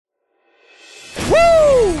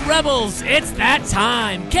Woo! Rebels, it's that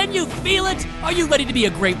time. Can you feel it? Are you ready to be a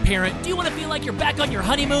great parent? Do you want to feel like you're back on your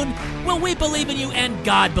honeymoon? Well, we believe in you and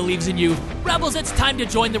God believes in you. Rebels, it's time to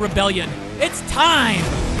join the rebellion. It's time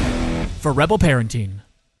for Rebel Parenting.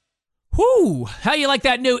 Whoo! How you like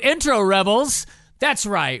that new intro, Rebels? That's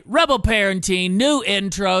right, Rebel Parenting, new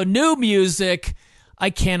intro, new music. I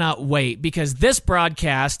cannot wait because this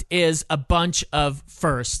broadcast is a bunch of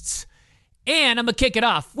firsts. And I'm going to kick it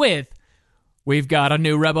off with, we've got a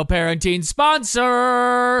new Rebel Parenting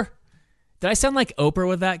sponsor. Did I sound like Oprah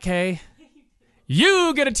with that, Kay?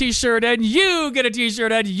 You get a t-shirt and you get a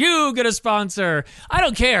t-shirt and you get a sponsor. I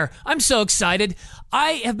don't care. I'm so excited.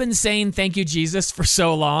 I have been saying thank you, Jesus, for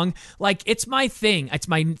so long. Like, it's my thing.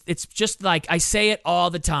 It's just like I say it all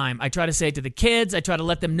the time. I try to say it to the kids. I try to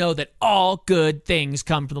let them know that all good things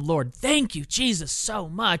come from the Lord. Thank you, Jesus, so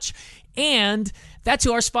much. And that's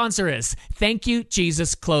who our sponsor is. Thank you,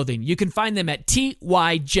 Jesus Clothing. You can find them at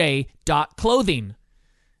tyj.clothing.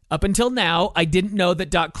 Up until now, I didn't know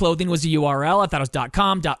that .clothing was a URL. I thought it was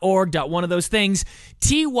 .com, .org, .one of those things.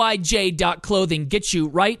 tyj.clothing gets you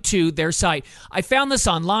right to their site. I found this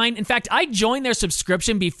online. In fact, I joined their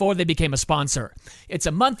subscription before they became a sponsor. It's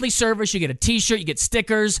a monthly service. You get a t-shirt. You get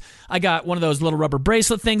stickers. I got one of those little rubber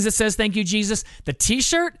bracelet things that says, thank you, Jesus. The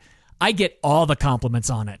t-shirt, I get all the compliments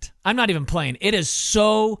on it. I'm not even playing. It is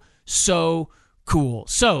so cool.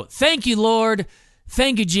 So thank you, Lord.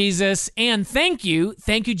 Thank you, Jesus. And thank you,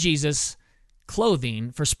 Jesus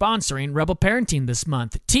Clothing, for sponsoring Rebel Parenting this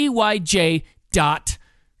month. tyj.clothing.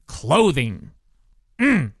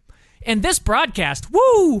 And this broadcast,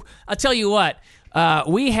 woo! I'll tell you what,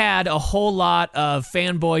 we had a whole lot of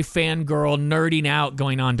fanboy, fangirl nerding out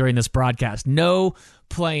going on during this broadcast. No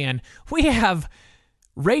playing. We have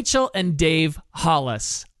Rachel and Dave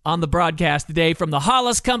Hollis on the broadcast today from the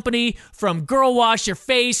Hollis Company, from Girl Wash Your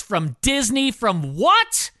Face, from Disney, from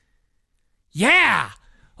what? Yeah!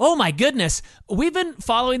 Oh my goodness. We've been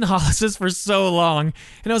following the Hollises for so long,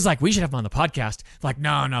 and I was like, we should have them on the podcast. Like,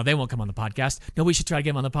 no, they won't come on the podcast. No, we should try to get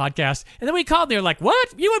them on the podcast. And then we called, and they were like,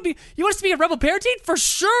 what? You want us to be a Rebel Parenting? For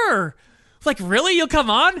sure! Like, really? You'll come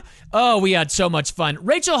on? Oh, we had so much fun.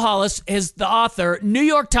 Rachel Hollis is the author, New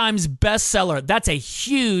York Times bestseller. That's a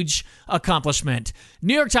huge accomplishment.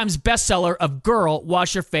 New York Times bestseller of Girl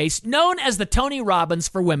Wash Your Face, known as the Tony Robbins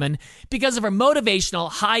for women because of her motivational,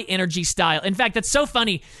 high-energy style. In fact, that's so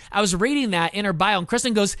funny. I was reading that in her bio, and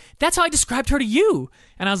Kristen goes, that's how I described her to you.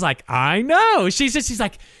 And I was like, I know. She's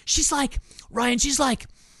like, Ryan, she's like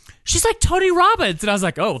Tony Robbins. And I was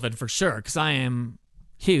like, oh, then for sure, because I am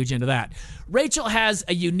huge into that. Rachel has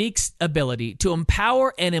a unique ability to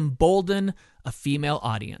empower and embolden a female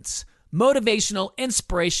audience. Motivational,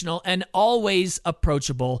 inspirational, and always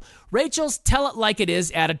approachable, Rachel's tell it like it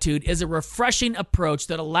is attitude is a refreshing approach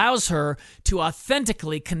that allows her to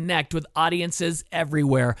authentically connect with audiences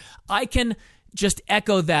everywhere. I can just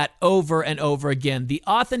echo that over and over again. The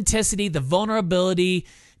authenticity, the vulnerability,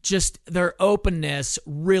 just their openness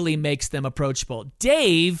really makes them approachable.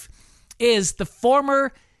 Dave is the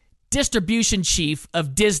former distribution chief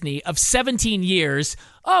of Disney of 17 years.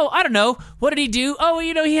 Oh, I don't know. What did he do? Oh,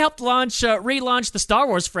 he helped relaunch the Star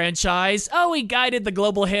Wars franchise. Oh, he guided the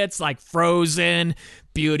global hits like Frozen,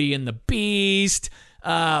 Beauty and the Beast,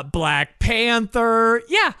 Black Panther.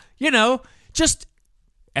 Yeah, just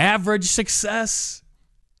average success.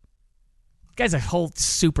 Guy's a whole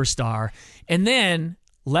superstar. And then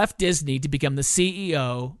left Disney to become the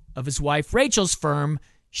CEO of his wife Rachel's firm,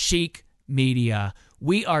 Chic Media.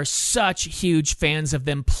 We are such huge fans of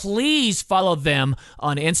them. Please follow them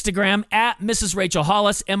on Instagram at Mrs. Rachel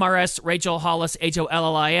Hollis, MRS Rachel Hollis,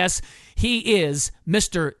 HOLLIS. He is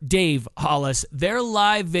Mr. Dave Hollis. Their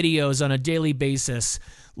live videos on a daily basis,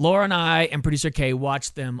 Laura and I and producer Kay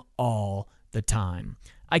watch them all the time.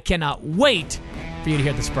 I cannot wait for you to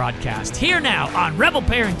hear this broadcast. Here now on Rebel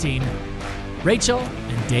Parenting, Rachel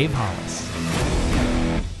and Dave Hollis.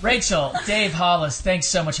 Rachel, Dave Hollis, thanks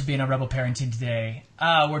so much for being on Rebel Parenting today.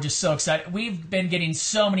 We're just so excited. We've been getting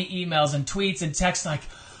so many emails and tweets and texts like,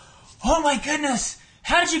 oh my goodness,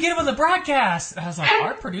 how did you get him on the broadcast? And I was like,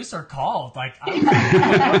 our producer called. Like, I don't know if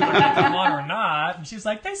they're going to come on or not. And she was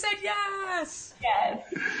like, they said yes.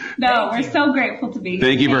 Yes. No, we're so grateful to be here.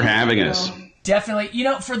 Thank you for having us. Definitely.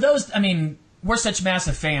 For those, we're such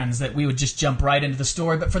massive fans that we would just jump right into the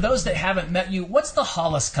story. But for those that haven't met you, what's the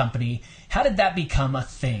Hollis Company? How did that become a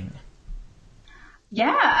thing?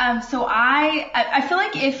 Yeah. So I feel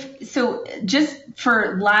like just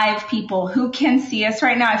for live people who can see us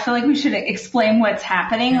right now, I feel like we should explain what's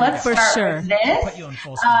happening. Let's start with this.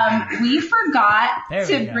 We forgot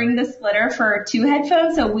to bring the splitter for 2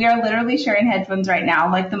 headphones. So we are literally sharing headphones right now,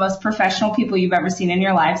 like the most professional people you've ever seen in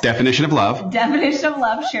your lives. Definition of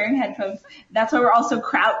love, sharing headphones. That's why we're also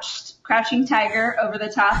crouching tiger over the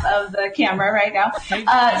top of the camera right now.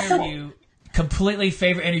 Completely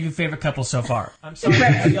favorite interview, favorite couple so far. I'm sorry,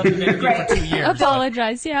 I've been interviewed for 2 years.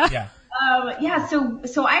 Apologize, yeah.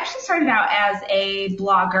 So I actually started out as a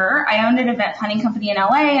blogger. I owned an event planning company in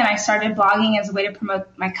LA, and I started blogging as a way to promote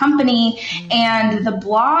my company. And the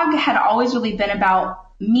blog had always really been about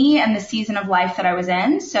me and the season of life that I was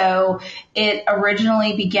in. So it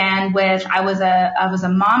originally began with, I was a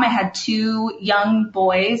mom. I had 2 young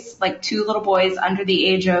boys, like 2 little boys under the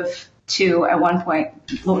age of 2 at one point.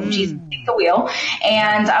 Jesus, take the wheel.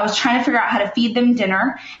 And I was trying to figure out how to feed them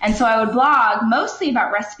dinner. And so I would blog mostly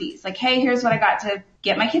about recipes. Like, hey, here's what I got to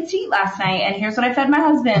get my kids to eat last night. And here's what I fed my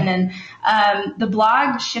husband. And the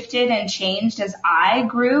blog shifted and changed as I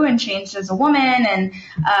grew and changed as a woman. And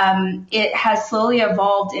it has slowly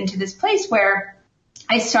evolved into this place where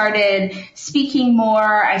I started speaking more.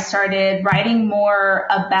 I started writing more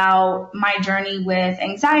about my journey with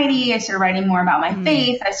anxiety. I started writing more about my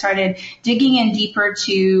faith. I started digging in deeper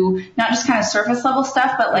to not just kind of surface level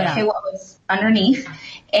stuff, but like, hey, what was underneath?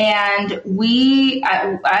 And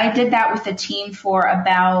I did that with the team for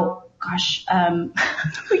about,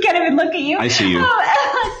 we can't even look at you. I see you.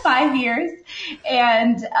 5 years.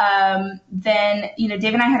 And then,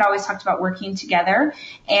 Dave and I had always talked about working together.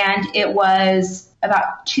 And it was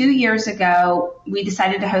about 2 years ago, we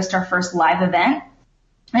decided to host our first live event.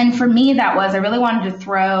 And for me, I really wanted to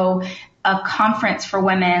throw a conference for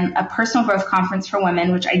women, a personal growth conference for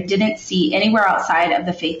women, which I didn't see anywhere outside of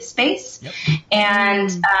the faith space. Yep.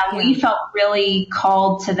 And we felt really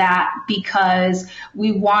called to that because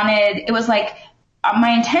it was like,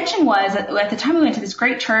 my intention was at the time we went to this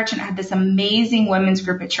great church and had this amazing women's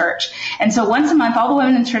group at church. And so once a month, all the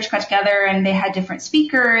women in the church got together and they had different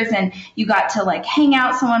speakers and you got to like hang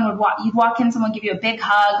out. You'd walk in, someone give you a big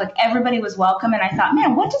hug. Like everybody was welcome. And I thought,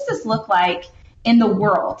 man, what does this look like in the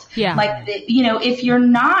world? Yeah. Like, if you're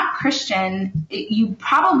not Christian, you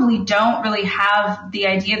probably don't really have the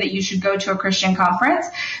idea that you should go to a Christian conference.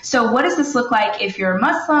 So what does this look like if you're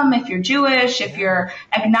Muslim, if you're Jewish, if you're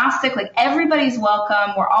agnostic? Like everybody's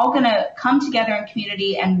welcome. We're all going to come together in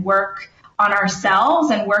community and work on ourselves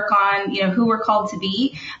and work on, who we're called to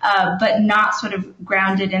be, but not sort of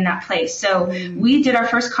grounded in that place. So we did our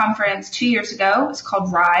first conference 2 years ago. It's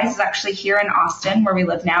called Rise. It's actually here in Austin where we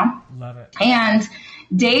live now. Love it. And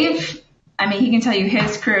Dave, he can tell you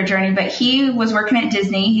his career journey, but he was working at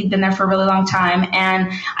Disney. He'd been there for a really long time.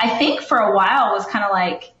 And I think for a while was kind of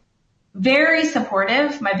like very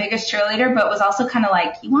supportive, my biggest cheerleader, but was also kind of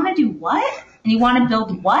like, you want to do what? And you want to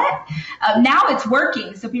build what? Now it's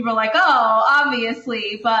working. So people are like, oh,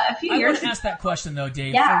 obviously. But a few years I want to ask that question, though,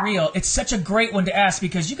 Dave, for real. It's such a great one to ask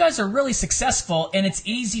because you guys are really successful, and it's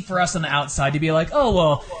easy for us on the outside to be like, oh,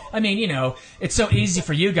 well, it's so easy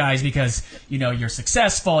for you guys because, you're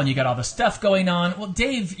successful and you got all the stuff going on. Well,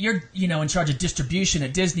 Dave, you're, in charge of distribution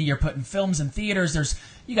at Disney. You're putting films in theaters.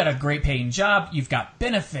 You got a great paying job. You've got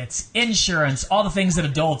benefits, insurance, all the things that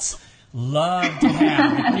adults love to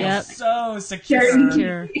have. Yep. So secure.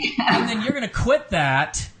 And then you're going to quit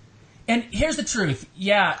that. And here's the truth.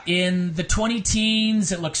 Yeah, in the 20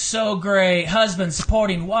 teens, it looks so great. Husband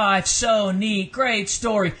supporting wife, so neat, great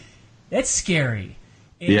story. It's scary.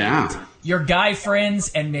 And your guy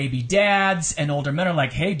friends and maybe dads and older men are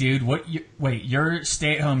like, hey, dude, you're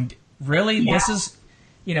stay at home. Really? Yeah. This is,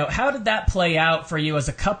 how did that play out for you as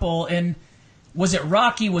a couple? And was it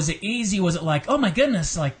rocky? Was it easy? Was it like, oh my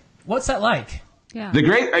goodness, like, what's that like? Yeah. The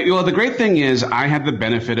great thing is I had the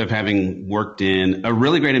benefit of having worked in a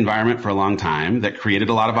really great environment for a long time that created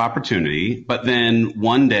a lot of opportunity. But then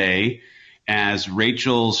one day, as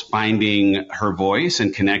Rachel's finding her voice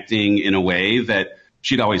and connecting in a way that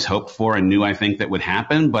she'd always hoped for and knew, I think, that would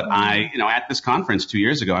happen. But at this conference 2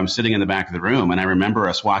 years ago, I'm sitting in the back of the room and I remember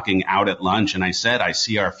us walking out at lunch and I said, I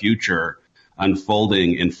see our future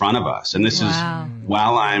unfolding in front of us. And this is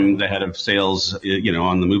while I'm the head of sales, on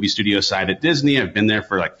the movie studio side at Disney. I've been there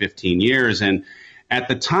for like 15 years. And at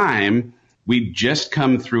the time, we'd just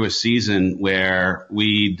come through a season where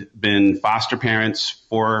we'd been foster parents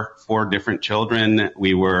for 4 different children.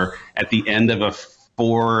 We were at the end of a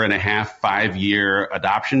 4.5-5-year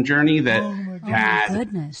adoption journey that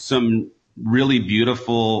had some really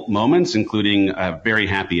beautiful moments, including a very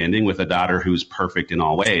happy ending with a daughter who's perfect in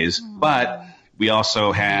all ways. But we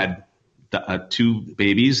also had two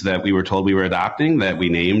babies that we were told we were adopting that we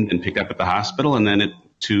named and picked up at the hospital. And then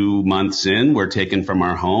 2 months in, were taken from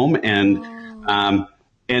our home. And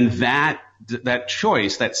that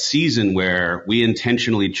choice, that season where we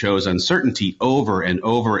intentionally chose uncertainty over and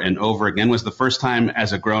over and over again, was the first time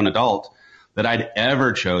as a grown adult that I'd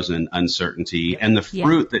ever chosen uncertainty. And the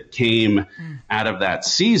fruit that came out of that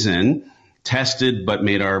season tested but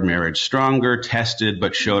made our marriage stronger, tested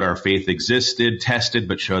but showed our faith existed, tested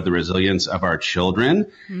but showed the resilience of our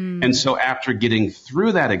children. And so after getting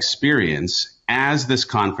through that experience, as this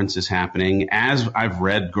conference is happening, as I've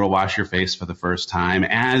read Girl Wash Your Face for the first time,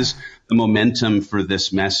 as the momentum for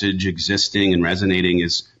this message existing and resonating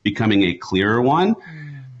is becoming a clearer one,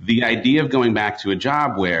 the idea of going back to a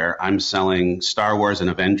job where I'm selling Star Wars and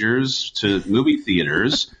Avengers to movie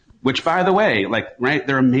theaters, which, by the way,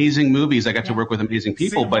 they're amazing movies. I got to work with amazing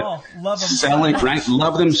people, but love them selling,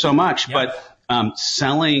 love them so much. Yep. But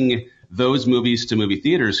selling those movies to movie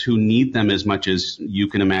theaters who need them as much as you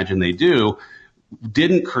can imagine they do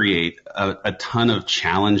didn't create a ton of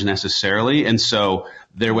challenge necessarily. And so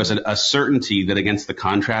there was a certainty that, against the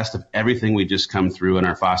contrast of everything we just come through in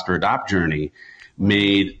our foster adopt journey,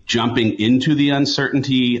 made jumping into the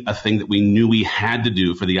uncertainty a thing that we knew we had to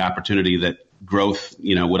do for the opportunity that growth,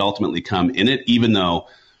 would ultimately come in it, even though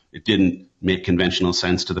it didn't make conventional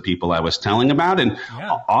sense to the people I was telling about. And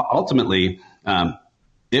ultimately,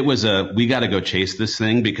 it was we got to go chase this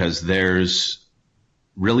thing, because there's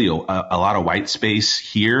really a lot of white space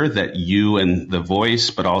here that you and the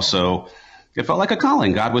voice, but also it felt like a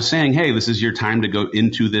calling. God was saying, hey, this is your time to go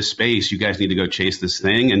into this space. You guys need to go chase this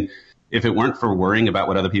thing. And if it weren't for worrying about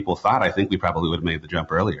what other people thought, I think we probably would have made the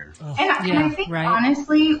jump earlier. And I think,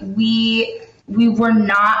 honestly, we were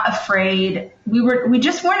not afraid. We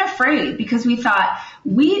just weren't afraid, because we thought,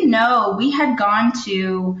 we know we had gone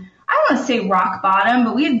to, I don't want to say rock bottom,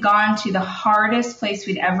 but we had gone to the hardest place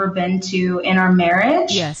we'd ever been to in our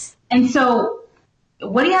marriage. Yes. And so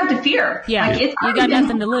what do you have to fear? Yeah. You got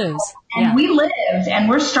nothing to lose. And we lived, and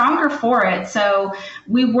we're stronger for it. So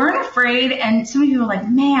we weren't afraid. And some of you were like,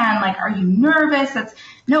 man, are you nervous?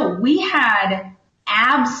 No, we had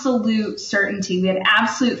absolute certainty. We had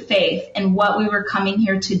absolute faith in what we were coming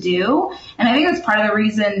here to do. And I think that's part of the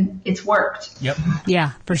reason it's worked. Yep.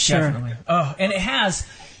 Yeah, for sure. Definitely. Oh, and it has.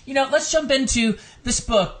 Let's jump into this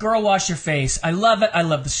book, Girl Wash Your Face. I love it. I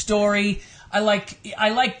love the story. I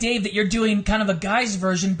like, Dave, that you're doing kind of a guy's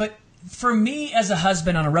version, but for me as a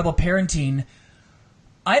husband on a rebel parenting,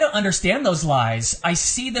 I don't understand those lies. I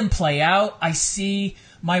see them play out. I see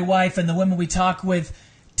my wife and the women we talk with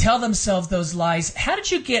tell themselves those lies. How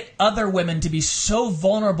did you get other women to be so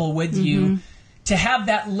vulnerable with you, to have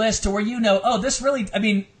that list to where this really,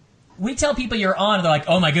 we tell people you're on, and they're like,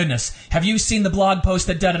 oh my goodness, have you seen the blog post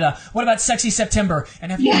that da-da-da? What about Sexy September?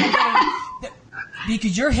 And have you...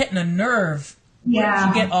 Because you're hitting a nerve. Where did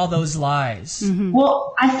you get all those lies?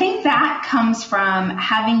 Well, I think that comes from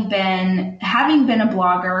having been a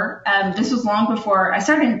blogger. This was long before I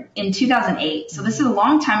started in 2008. So this is a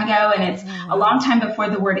long time ago, and it's a long time before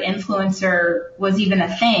the word influencer was even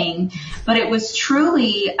a thing. But it was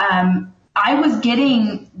truly, I was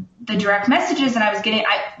getting the direct messages, and I was getting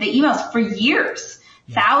the emails for years,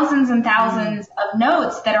 thousands and thousands of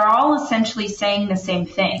notes that are all essentially saying the same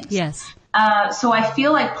things. Yes. So I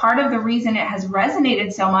feel like part of the reason it has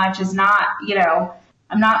resonated so much is not,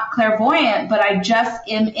 I'm not clairvoyant, but I just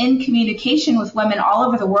am in communication with women all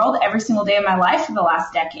over the world every single day of my life for the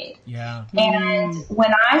last decade. Yeah. And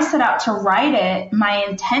when I set out to write it, my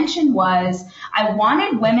intention was I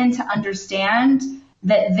wanted women to understand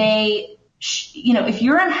that they, if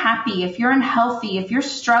you're unhappy, if you're unhealthy, if you're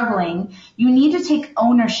struggling, you need to take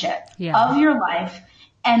ownership of your life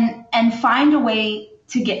and find a way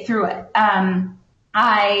to get through it.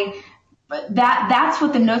 That's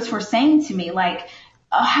what the notes were saying to me. Like,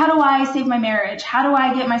 how do I save my marriage? How do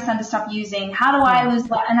I get my son to stop using? How do I lose?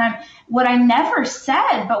 And what I never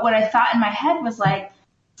said, but what I thought in my head was like,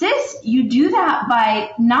 sis, you do that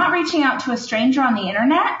by not reaching out to a stranger on the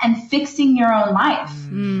internet and fixing your own life.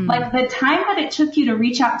 Like the time that it took you to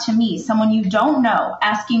reach out to me, someone you don't know,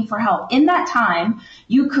 asking for help, in that time,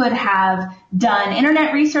 you could have done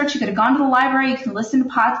internet research. You could have gone to the library. You can listen to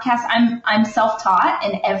podcasts. I'm self-taught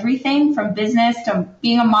in everything from business to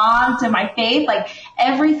being a mom to my faith. Like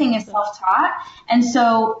everything is self-taught. And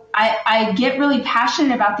so I get really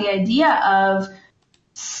passionate about the idea of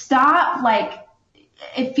stop,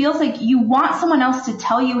 it feels like you want someone else to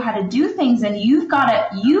tell you how to do things, and you've got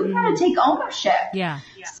to take ownership. Yeah.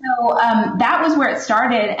 So that was where it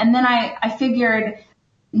started. And then I figured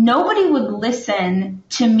nobody would listen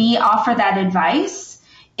to me offer that advice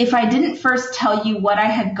if I didn't first tell you what I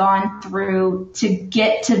had gone through to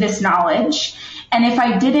get to this knowledge, and if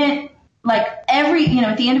I didn't, like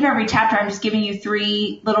at the end of every chapter, I'm just giving you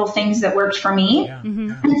 3 little things that worked for me. Yeah.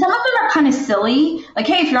 And some of them are kind of silly. Like,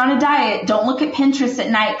 hey, if you're on a diet, don't look at Pinterest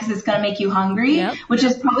at night because it's going to make you hungry, which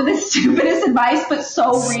is probably the stupidest advice, but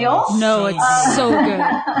so real. No, it's so good.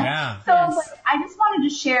 Yeah. So I just wanted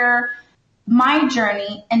to share my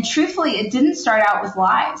journey. And truthfully, it didn't start out with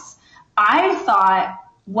lies. I thought,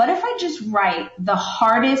 what if I just write the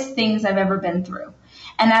hardest things I've ever been through?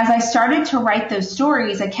 And as I started to write those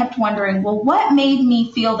stories, I kept wondering, well, what made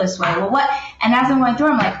me feel this way? Well, what? And as I went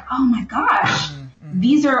through, I'm like, oh my gosh,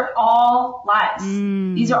 these are all lies.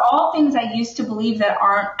 These are all things I used to believe that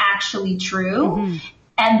aren't actually true.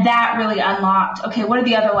 And that really unlocked, okay, what are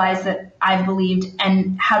the other lies that I've believed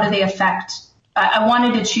and how do they affect? I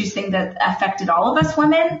wanted to choose things that affected all of us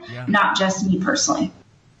women, not just me personally.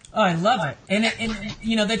 Oh, I love it. And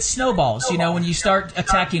that snowballs, when you start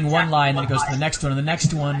attacking one lie and then it goes to the next one and the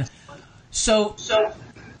next one. So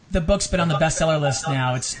the book's been on the bestseller list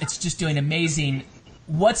now. It's just doing amazing.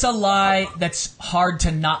 What's a lie that's hard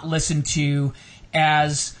to not listen to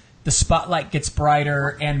as the spotlight gets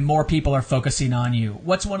brighter and more people are focusing on you?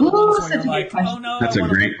 What's one of the ones where you're like, oh no, that's a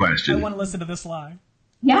great question. I want to listen to this lie.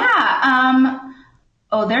 Yeah.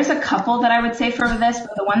 There's a couple that I would say for this,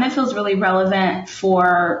 but the one that feels really relevant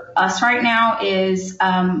for us right now is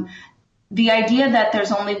the idea that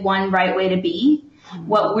there's only one right way to be.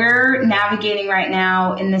 What we're navigating right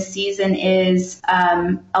now in this season is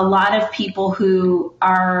a lot of people who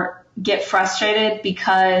get frustrated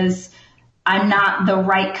because I'm not the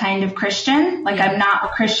right kind of Christian. Like, I'm not a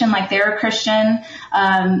Christian like they're a Christian.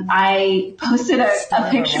 I posted a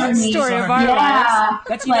picture of me. Story of our lives.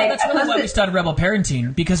 That's really why we started Rebel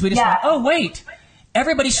Parenting, because we just went, oh, wait,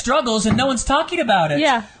 everybody struggles and no one's talking about it.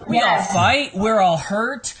 Yeah. We all fight. We're all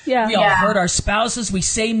hurt. Yeah. We all hurt our spouses. We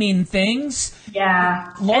say mean things.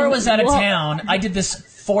 Yeah. Laura was out of town. I did this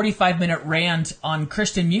 45-minute rant on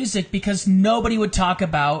Christian music because nobody would talk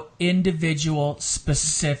about individual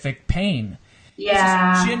specific pain.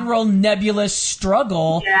 Yeah. It's this general nebulous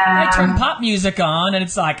struggle. Yeah. I turn pop music on and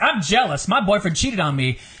it's like, I'm jealous. My boyfriend cheated on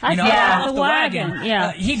me. I fell off the wagon.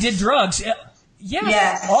 Yeah. He did drugs.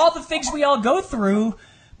 Yes. All the things we all go through,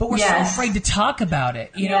 but we're so afraid to talk about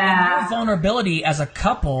it. And your vulnerability as a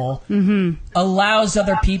couple allows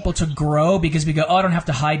other people to grow because we go, oh, I don't have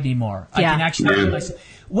to hide anymore. I can actually do myself.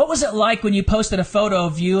 What was it like when you posted a photo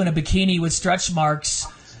of you in a bikini with stretch marks?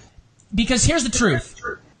 Because here's the truth.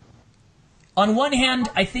 On one hand,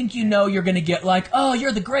 I think you're going to get like, oh,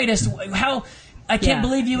 you're the greatest. How? I can't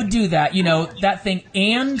believe you would do that. That thing.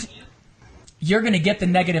 And you're going to get the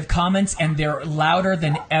negative comments, and they're louder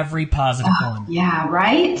than every positive one. Yeah,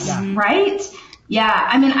 right? Yeah. Right? Yeah,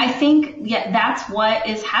 I mean, I think that's what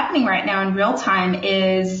is happening right now in real time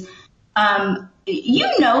is,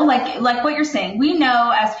 like what you're saying, we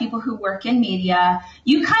know as people who work in media,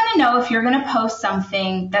 you kind of know if you're going to post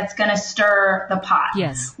something that's going to stir the pot.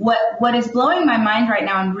 Yes. What is blowing my mind right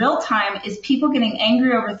now in real time is people getting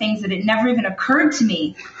angry over things that it never even occurred to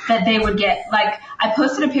me that they would get. Like, I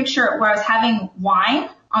posted a picture where I was having wine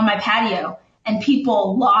on my patio and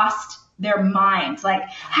people lost their minds. Like,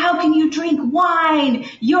 how can you drink wine?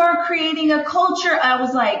 You're creating a culture. I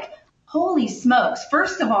was like, holy smokes.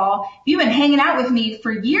 First of all, if you've been hanging out with me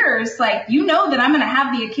for years, like, that I'm going to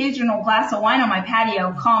have the occasional glass of wine on my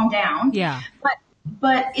patio. Calm down. Yeah.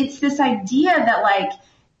 But it's this idea that, like,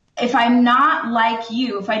 if I'm not like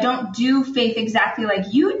you, if I don't do faith exactly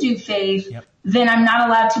like you do faith, then I'm not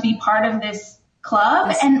allowed to be part of this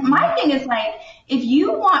club. And my thing is, like, if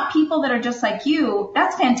you want people that are just like you,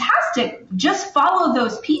 that's fantastic. Just follow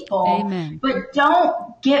those people. Amen. But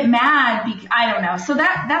don't get mad. I don't know. So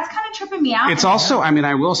that's kind of tripping me out. It's also, I mean,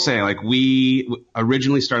 I will say, like, we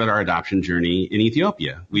originally started our adoption journey in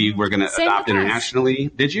Ethiopia. We were going to adopt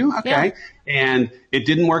internationally. Did you? Okay. Yeah. And it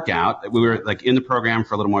didn't work out. We were like in the program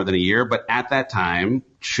for a little more than a year, but at that time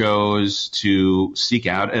chose to seek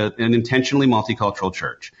out an intentionally multicultural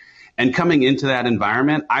church. And coming into that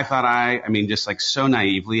environment, I thought I mean, just like so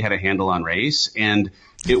naively had a handle on race. And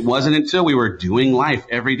it wasn't until we were doing life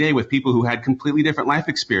every day with people who had completely different life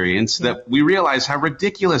experience that we realized how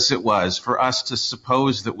ridiculous it was for us to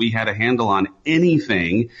suppose that we had a handle on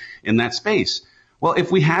anything in that space. Well,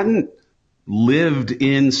 if we hadn't lived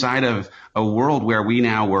inside of a world where we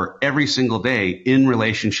now were every single day in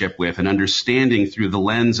relationship with and understanding through the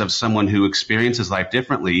lens of someone who experiences life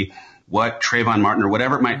differently, what Trayvon Martin or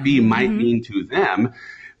whatever it might be might mean to them,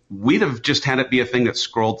 we'd have just had it be a thing that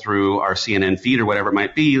scrolled through our CNN feed or whatever it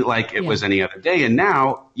might be like it was any other day. And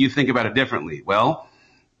now you think about it differently. Well,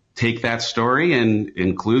 take that story and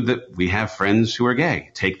include that we have friends who are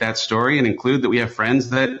gay. Take that story and include that we have friends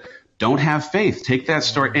that don't have faith. Take that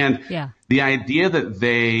story. And the idea that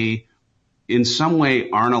they in some way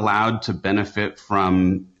aren't allowed to benefit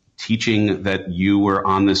from teaching that you were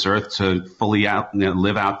on this earth to fully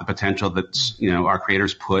live out the potential that our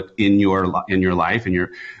creators put in your life,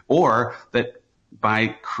 or that by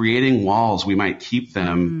creating walls we might keep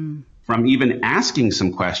them from even asking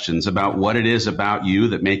some questions about what it is about you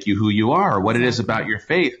that make you who you are, or what it is about your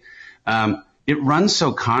faith. It runs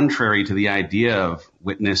so contrary to the idea of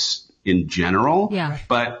witness in general,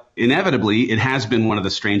 but inevitably it has been one of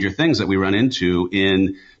the stranger things that we run into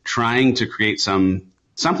in trying to create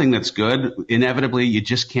something that's good. Inevitably, you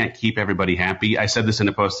just can't keep everybody happy. I said this in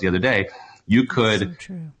a post the other day. You could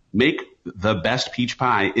make the best peach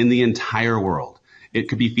pie in the entire world. It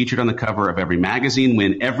could be featured on the cover of every magazine,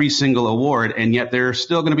 win every single award, and yet there are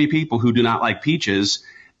still going to be people who do not like peaches,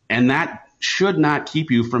 and that should not keep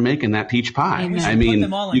you from making that peach pie. I mean, put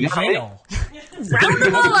them all in jail. Round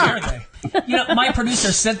them all up. My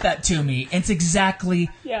producer sent that to me. It's exactly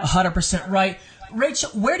 100% right. Rachel,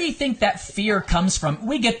 where do you think that fear comes from?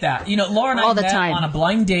 We get that. Laura and I met on a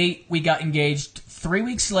blind date. We got engaged 3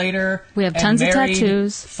 weeks later. We have tons of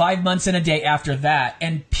tattoos. 5 months and a day after that.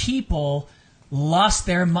 And people lost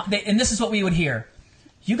their mind. And this is what we would hear.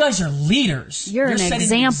 You guys are leaders. You're an setting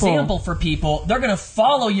example. An example for people. They're going to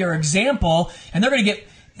follow your example, and they're going to get...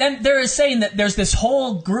 Then there is saying that there's this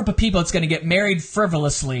whole group of people that's going to get married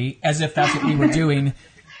frivolously, as if that's what we were doing.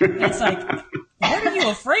 It's like, what are you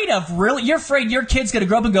afraid of? Really? You're afraid your kid's going to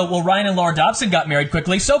grow up and go, well, Ryan and Laura Dobson got married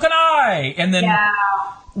quickly, so can I. And then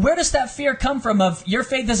where does that fear come from of your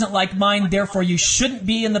faith isn't like mine, therefore you shouldn't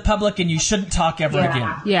be in the public and you shouldn't talk ever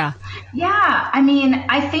again? Yeah. I mean,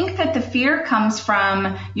 I think that the fear comes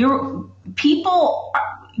from your people.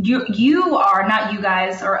 You are not you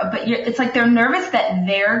guys, but it's like they're nervous that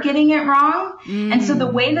they're getting it wrong. And so the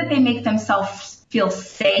way that they make themselves feel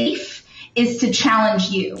safe is to challenge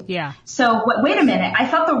you. Yeah. So wait a minute. I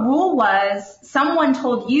thought the rule was someone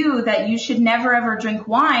told you that you should never ever drink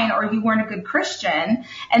wine or you weren't a good Christian.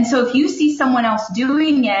 And so if you see someone else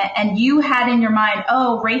doing it and you had in your mind,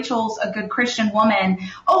 oh, Rachel's a good Christian woman.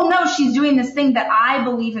 Oh no, she's doing this thing that I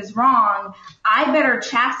believe is wrong. I better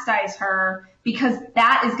chastise her because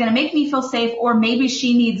that is going to make me feel safe, or maybe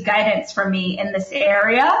she needs guidance from me in this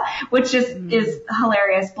area, which is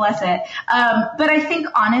hilarious. Bless it. But I think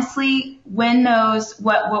honestly, when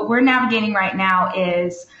what we're navigating right now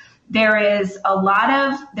is there's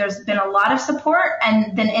been a lot of support,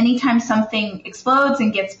 and then anytime something explodes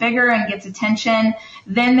and gets bigger and gets attention,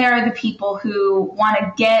 then there are the people who want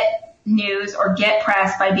to get news or get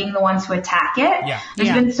press by being the ones who attack it.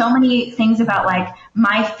 There's been so many things about like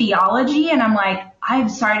my theology, and I'm like, I'm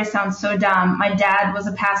sorry to sound so dumb. My dad was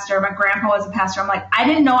a pastor. My grandpa was a pastor. I'm like, I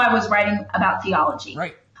didn't know I was writing about theology.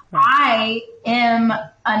 Right. I am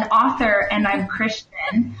an author and I'm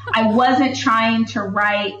Christian. I wasn't trying to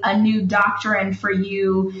write a new doctrine for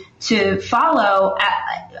you to follow.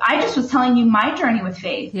 I just was telling you my journey with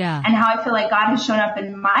faith and how I feel like God has shown up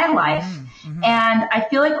in my life. And I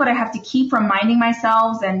feel like what I have to keep reminding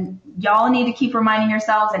myself, and y'all need to keep reminding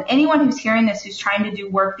yourselves, and anyone who's hearing this, who's trying to do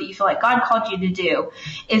work that you feel like God called you to do,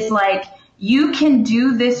 is like, you can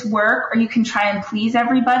do this work or you can try and please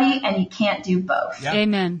everybody, and you can't do both. Yep.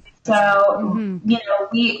 Amen. So,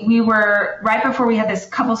 we were, right before we had this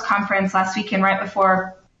couples conference last weekend, right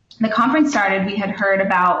before the conference started, we had heard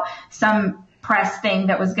about some press thing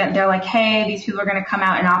that was they're like, hey, these people are going to come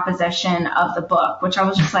out in opposition of the book, which I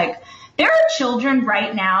was just like, there are children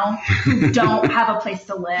right now who don't have a place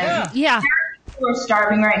to live. Yeah. There are people who are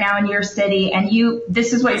starving right now in your city, and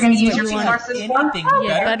this is what you're going to use your resources for.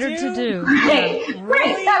 Better to do.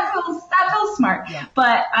 Right. That feels smart. Yeah.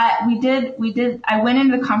 But I went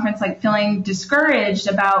into the conference like feeling discouraged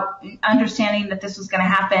about understanding that this was going to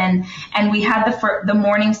happen. And we had the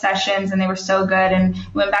morning sessions, and they were so good. And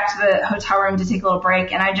we went back to the hotel room to take a little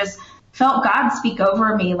break, and I just felt God speak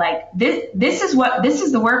over me like, this is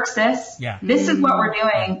the work, sis. Yeah. This is what we're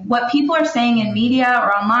doing. What people are saying in media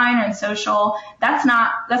or online or in social, that's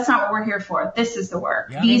not what we're here for. This is the work.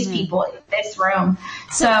 Yeah. These people in this room.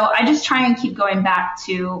 So I just try and keep going back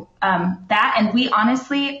to that. And we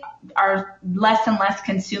honestly are less and less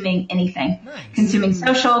consuming anything. Nice. Consuming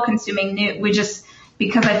social, consuming new.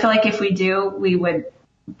 Because I feel like if we do, we would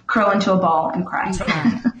curl into a ball and cry.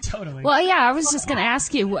 Totally. Well, yeah, I was just going to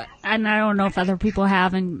ask you, and I don't know if other people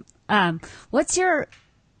have, and what's your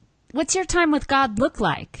time with God look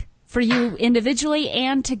like for you individually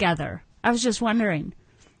and together? I was just wondering.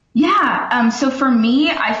 Yeah. So for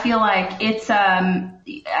me, I feel like it's,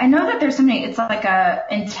 I know that there's something, it's like a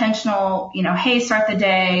intentional, hey, start the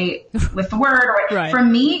day with the word. Or Right. For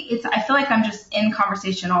me, I feel like I'm just in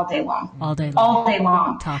conversation all day long. All day long. All day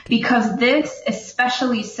long. Talking. Because this,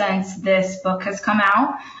 especially since this book has come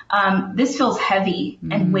out, this feels heavy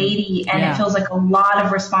and weighty, and Yeah. it feels like a lot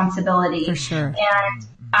of responsibility. For sure.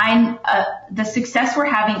 And the success we're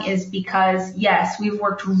having is because, yes, we've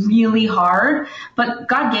worked really hard, but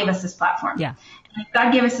God gave us this platform. Yeah. And if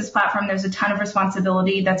God gave us this platform, there's a ton of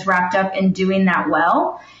responsibility that's wrapped up in doing that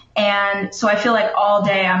well. And so I feel like all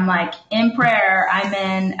day I'm like in prayer. I'm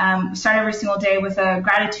in, start every single day with a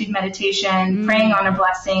gratitude meditation, praying on our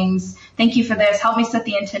blessings. Thank you for this. Help me set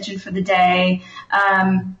the intention for the day.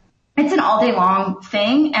 It's an all day long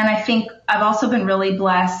thing. And I think I've also been really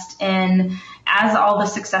blessed in, as all the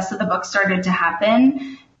success of the book started to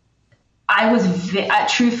happen, I was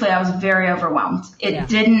truthfully, I was very overwhelmed. It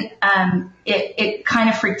didn't, it kind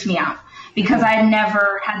of freaked me out because I had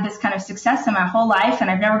never had this kind of success in my whole life, and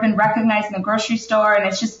I've never been recognized in the grocery store, and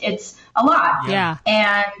it's a lot. Yeah.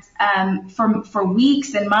 And for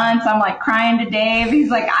weeks and months, I'm like crying to Dave. He's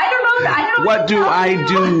like, I don't know. What do I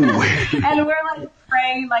do? And we're like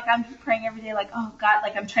praying, like I'm just praying every day, like, oh God,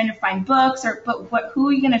 like I'm trying to find books, who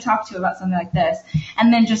are you going to talk to about something like this?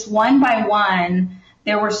 And then just one by one,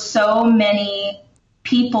 there were so many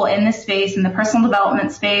people in the space, in the personal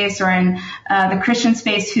development space or in the Christian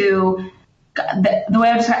space, who the way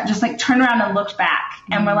I just like turned around and looked back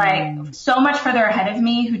and were like so much further ahead of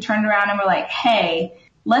me, who turned around and were like, hey,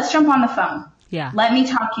 let's jump on the phone. Yeah. Let me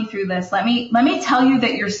talk you through this. Let me tell you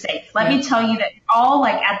that you're safe. Let me tell you that all,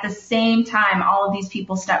 like, at the same time, all of these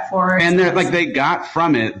people step forward. And they're like, they got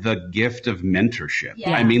from it the gift of mentorship.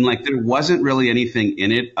 Yeah. I mean, like, there wasn't really anything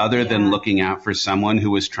in it other than looking out for someone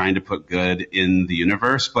who was trying to put good in the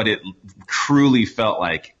universe, but it truly felt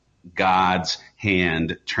like God's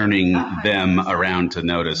hand turning them around to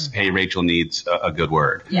notice, hey, Rachel needs a good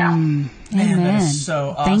word. Yeah. Man, Amen. that is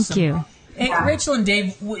so awesome. Thank you. Hey, Rachel and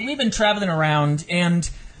Dave, we've been traveling around, and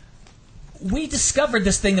we discovered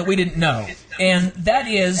this thing that we didn't know, and that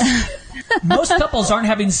is most couples aren't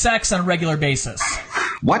having sex on a regular basis.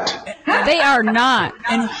 What? They are not.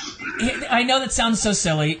 And I know that sounds so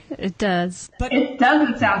silly, It does. but It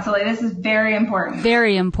doesn't sound silly. This is very important.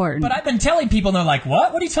 Very important. I've been telling people, and they're like,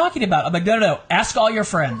 what? What are you talking about? I'm like, no. Ask all your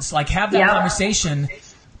friends. Like, have that Yeah. conversation.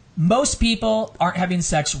 Most people aren't having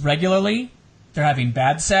sex regularly. They're having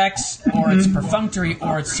bad sex, or it's perfunctory,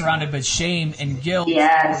 or it's surrounded by shame and guilt,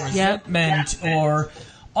 Yes. or resentment, or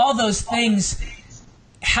all those things.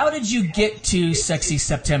 How did you get to Sexy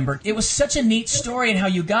September? It was such a neat story and how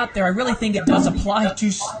you got there. I really think it does apply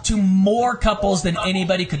to more couples than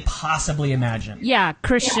anybody could possibly imagine. Yeah,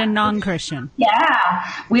 Christian, non-Christian. Yeah.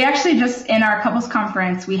 We actually just, in our couples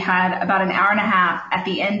conference, we had about an hour and a half at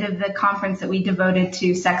the end of the conference that we devoted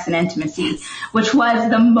to sex and intimacy, which was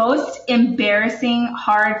the most embarrassing,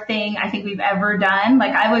 hard thing I think we've ever done.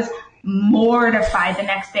 Like, I was mortified the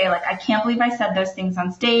next day. Like, I can't believe I said those things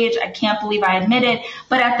on stage. I can't believe I admitted.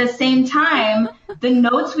 But at the same time, the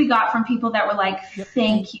notes we got from people that were like,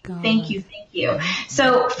 thank you.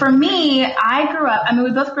 So for me,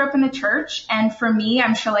 we both grew up in the church. And for me,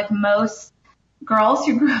 I'm sure like most girls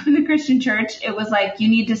who grew up in the Christian church, it was like, you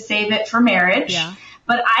need to save it for marriage. Yeah.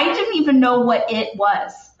 But I didn't even know what it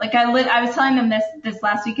was. Like, I was telling them this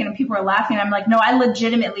last weekend, and people were laughing. I'm like, no, I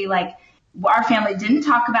legitimately, like, our family didn't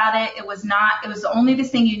talk about it. It was only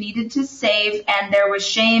this thing you needed to save, and there was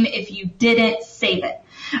shame if you didn't save it.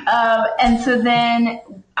 And so then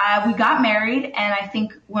we got married, and I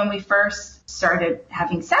think when we first started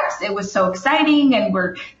having sex, it was so exciting, and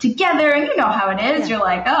we're together, and you know how it is. You're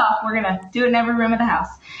like, oh, we're going to do it in every room of the house.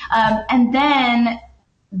 And then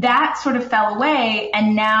that sort of fell away,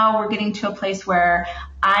 and now we're getting to a place where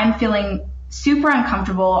I'm feeling super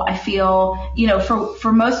uncomfortable. I feel,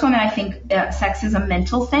 for most women, I think sex is a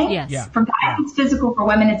mental thing. Yes. Yeah. For guys, it's physical. For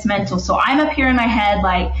women, it's mental. So I'm up here in my head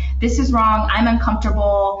like, this is wrong. I'm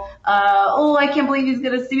uncomfortable. I can't believe he's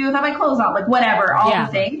going to see me without my clothes on. Like, whatever, all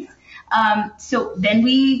the things. So then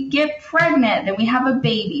we get pregnant. Then we have a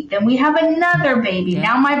baby. Then we have another baby. Yeah.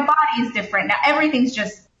 Now my body is different. Now everything's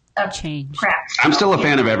just a Change. crap. I'm still a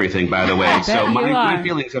fan of everything, by the way. So bet you my are.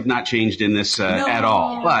 feelings have not changed in this at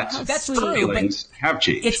all. But That's Sweet. true. feelings have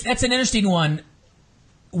changed. That's an interesting one.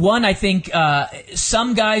 One, I think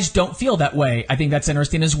some guys don't feel that way. I think that's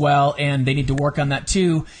interesting as well, and they need to work on that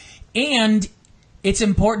too. And it's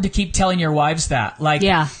important to keep telling your wives that. Like,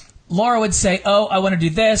 Yeah. Laura would say, oh, I want to do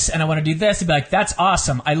this, and I want to do this. And be like, that's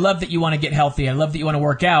awesome. I love that you want to get healthy. I love that you want to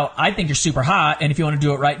work out. I think you're super hot, and if you want to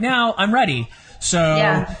do it right now, I'm ready. So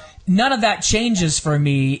Yeah. none of that changes for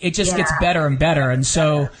me. It just gets better and better. And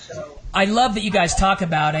so I love that you guys talk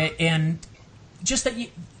about it, and just that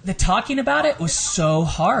the talking about it was so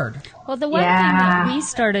hard. Well, the one thing that we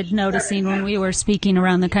started noticing when we were speaking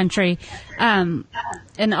around the country, and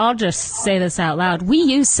I'll just say this out loud, we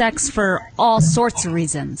use sex for all sorts of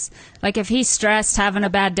reasons. Like if he's stressed, having a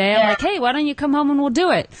bad day, I'm like, hey, why don't you come home and we'll do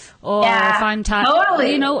it? Or if I'm tired,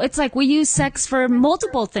 you know, it's like we use sex for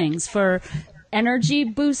multiple things, for energy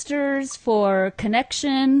boosters, for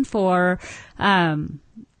connection, for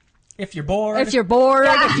if you're bored, if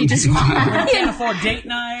you just can't afford date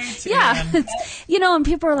night. And, you know, and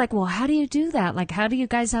people are like, well, how do you do that? Like, how do you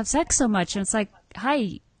guys have sex so much? And it's like,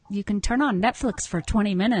 hi, you can turn on Netflix for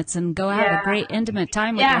 20 minutes and go have a great intimate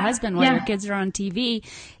time with your husband while your kids are on TV,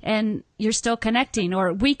 and you're still connecting.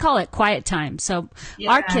 Or we call it quiet time. So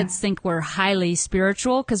our kids think we're highly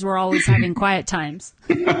spiritual because we're always having quiet times.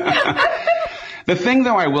 The thing,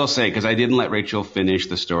 though, I will say, because I didn't let Rachel finish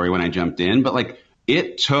the story when I jumped in, but like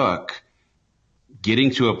it took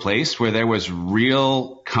getting to a place where there was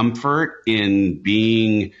real comfort in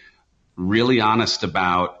being really honest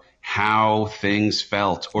about how things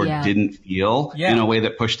felt or didn't feel in a way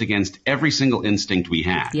that pushed against every single instinct we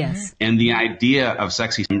had. Yes. And the idea of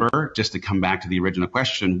Sexy September, just to come back to the original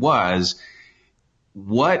question, was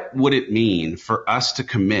what would it mean for us to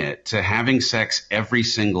commit to having sex every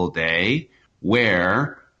single day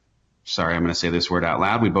where, sorry, I'm going to say this word out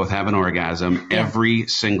loud, we both have an orgasm every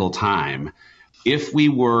single time. If we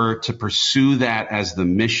were to pursue that as the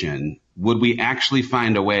mission, would we actually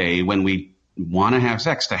find a way when we want to have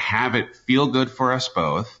sex to have it feel good for us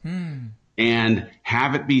both and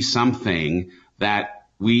have it be something that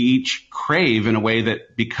we each crave in a way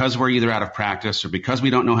that, because we're either out of practice or because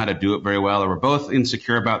we don't know how to do it very well, or we're both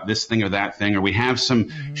insecure about this thing or that thing, or we have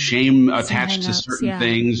some shame attached to certain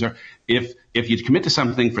things, or if you commit to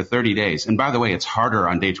something for 30 days, and by the way, it's harder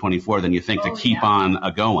on day 24 than you think to keep on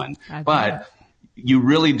going, but you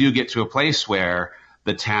really do get to a place where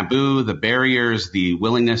the taboo, the barriers, the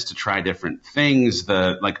willingness to try different things,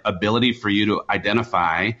 the like ability for you to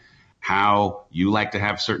identify how you like to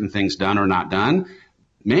have certain things done or not done.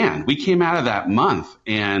 Man, we came out of that month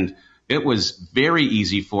and it was very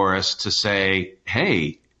easy for us to say,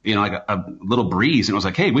 hey, you know, like a little breeze. And it was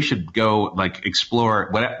like, hey, we should go like explore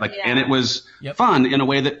what, like, and it was fun in a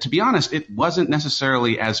way that, to be honest, it wasn't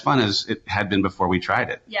necessarily as fun as it had been before we tried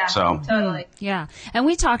it. Yeah, so totally. Yeah. And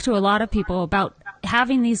we talked to a lot of people about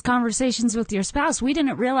having these conversations with your spouse. We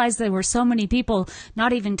didn't realize there were so many people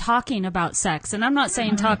not even talking about sex. And I'm not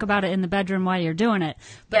saying talk about it in the bedroom while you're doing it,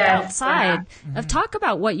 but outside of talk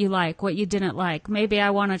about what you like, what you didn't like. Maybe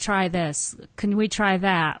I want to try this. Can we try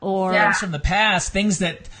that? Or things from the past, things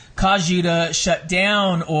that cause you to shut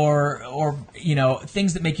down, or you know,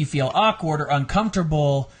 things that make you feel awkward or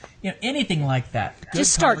uncomfortable. You know, anything like that.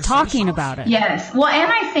 Just start talking about it. Yes. Well,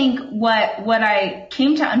 and I think what I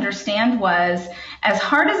came to understand was, as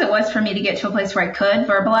hard as it was for me to get to a place where I could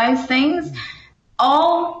verbalize things,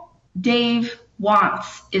 all Dave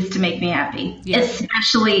wants is to make me happy,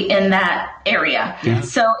 especially in that area. Yeah.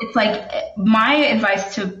 So it's like my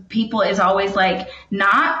advice to people is always like,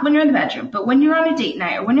 not when you're in the bedroom, but when you're on a date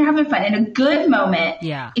night or when you're having fun in a good moment.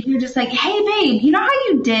 Yeah. If you're just like, hey babe, you know how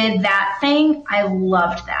you did that thing? I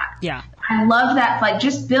loved that. Yeah. I love that. Like,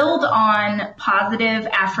 just build on positive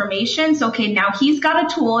affirmations. Okay, now he's got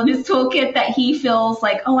a tool in his toolkit that he feels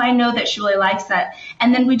like, oh, I know that she really likes that.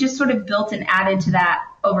 And then we just sort of built and added to that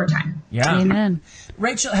over time. Yeah. Amen.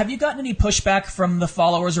 Rachel, have you gotten any pushback from the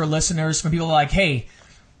followers or listeners, from people like, hey,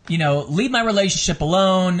 you know, leave my relationship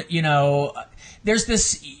alone? You know, there's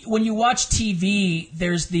this, when you watch TV,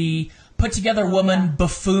 there's the put together woman,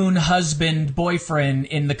 buffoon husband, boyfriend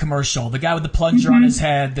in the commercial, the guy with the plunger on his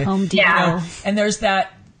head. Home Depot. You know, and there's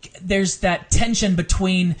that tension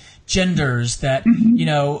between genders that, you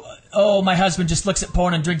know, oh, my husband just looks at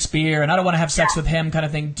porn and drinks beer and I don't want to have sex with him kind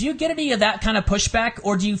of thing. Do you get any of that kind of pushback,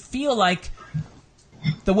 or do you feel like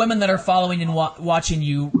the women that are following and watching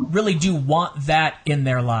you really do want that in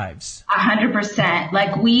their lives? 100%.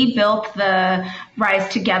 Like, we built the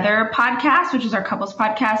Rise Together podcast, which is our couples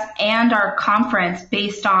podcast, and our conference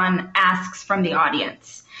based on asks from the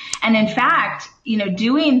audience. And in fact, you know,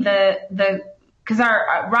 doing because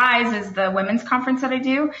our Rise is the women's conference that I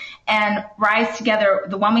do, and Rise Together,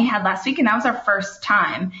 the one we had last week, and that was our first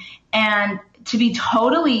time. And to be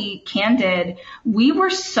totally candid, we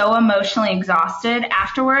were so emotionally exhausted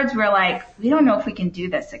afterwards. We're like, we don't know if we can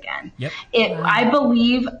do this again. Yep. I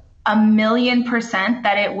believe 1,000,000%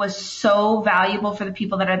 that it was so valuable for the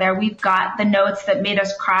people that are there. We've got the notes that made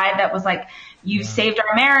us cry. That was like, you saved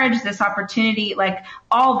our marriage, this opportunity, like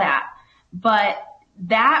all that. But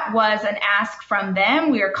that was an ask from them.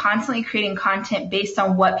 We are constantly creating content based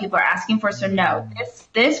on what people are asking for. So no,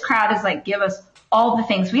 this crowd is like, give us all the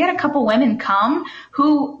things. We had a couple women come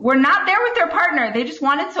who were not there with their partner. They just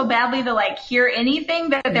wanted so badly to like hear anything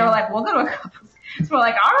that they were like, we'll go to a couple. So we're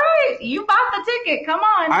like, all right, you bought the ticket. Come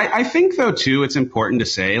on. I think though too, it's important to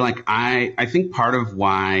say, like, I think part of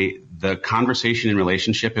why the conversation in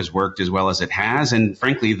relationship has worked as well as it has, and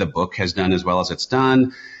frankly, the book has done as well as it's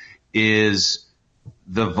done, is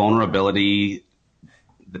the vulnerability,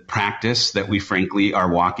 the practice that we frankly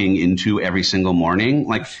are walking into every single morning.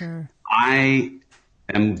 Like, sure. I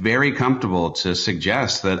am very comfortable to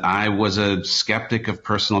suggest that I was a skeptic of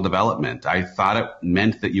personal development. I thought it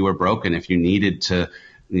meant that you were broken if you needed to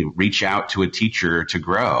reach out to a teacher to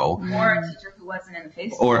grow. Or a teacher who wasn't in the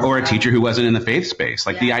faith space. Or a teacher who wasn't in the faith space.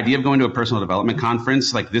 Like the idea of going to a personal development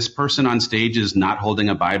conference, like this person on stage is not holding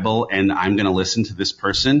a Bible and I'm going to listen to this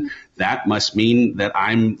person. That must mean that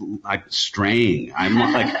I'm like straying. I'm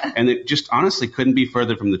like, and it just honestly couldn't be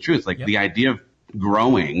further from the truth. Like the idea of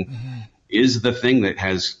growing is the thing that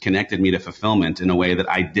has connected me to fulfillment in a way that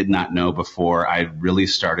I did not know before I really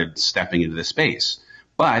started stepping into this space.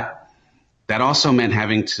 But that also meant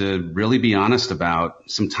having to really be honest about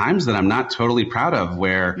some times that I'm not totally proud of,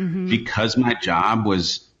 where because my job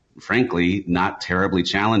was frankly not terribly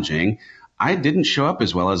challenging, I didn't show up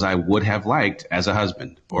as well as I would have liked as a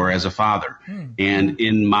husband or as a father. And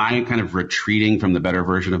in my kind of retreating from the better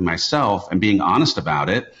version of myself and being honest about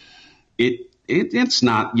it, it's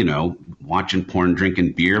not, watching porn,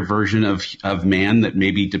 drinking beer version of man that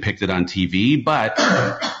may be depicted on TV, but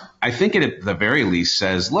I think it at the very least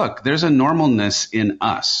says, look, there's a normalness in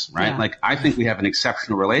us, right? Yeah. Like, I think we have an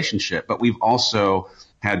exceptional relationship, but we've also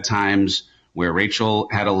had times where Rachel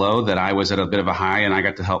had a low that I was at a bit of a high and I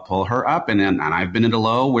got to help pull her up. And I've been at a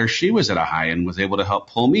low where she was at a high and was able to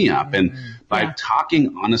help pull me up. And by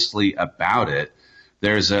talking honestly about it,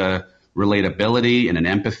 there's a relatability and an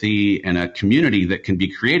empathy and a community that can be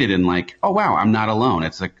created in like, oh, wow, I'm not alone.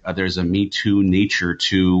 It's like there's a Me Too nature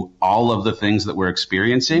to all of the things that we're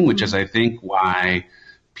experiencing, which is, I think, why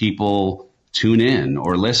people tune in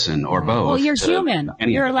or listen or both. Well, you're human.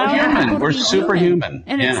 You're allowed to be We're superhuman.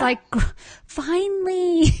 And it's like,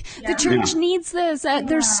 finally, the church needs this.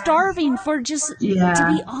 They're starving for just to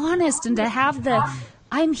be honest and to have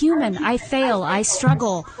I'm human. I fail. I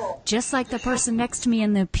struggle, just like the person next to me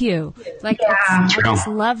in the pew. Like, I just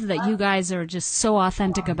love that you guys are just so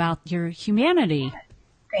authentic about your humanity.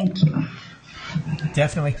 Thank you.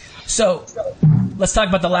 Definitely. So, let's talk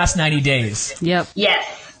about the last 90 days. Yep.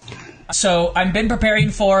 Yes. So, I've been preparing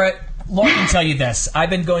for it. Lauren can tell you this. I've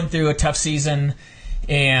been going through a tough season,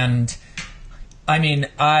 and I mean,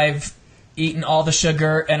 I've eaten all the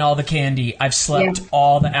sugar and all the candy. I've slept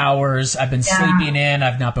all the hours. I've been sleeping in.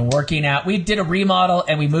 I've not been working out. We did a remodel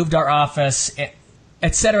and we moved our office,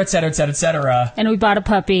 et cetera, et cetera, et cetera, et cetera. And we bought a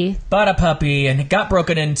puppy. And it got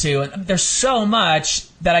broken into. And there's so much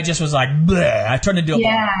that I just was like, bleh. I turned into a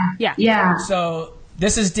Yeah. So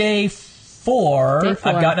this is day 4. I've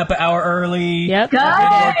gotten up an hour early. Yep. I've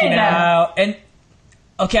been working out. And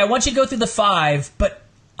okay, I want you to go through the 5, but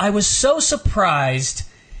I was so surprised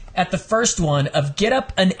at the first one of get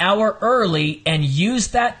up an hour early and use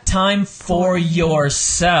that time for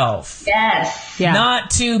yourself. Yes. Yeah. Not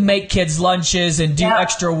to make kids lunches and do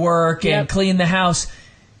extra work and clean the house.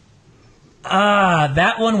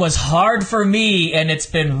 That one was hard for me, and it's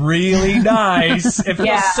been really nice. It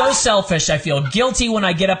feels so selfish. I feel guilty when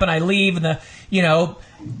I get up and I leave, and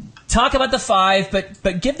talk about the 5,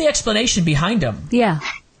 but give the explanation behind them. Yeah.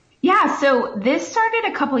 Yeah, so this started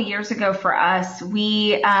a couple years ago for us.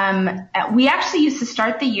 We actually used to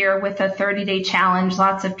start the year with a 30-day challenge.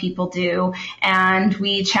 Lots of people do. And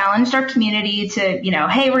we challenged our community to,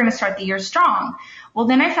 hey, we're going to start the year strong. Well,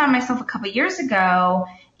 then I found myself a couple years ago,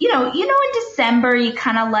 in December, you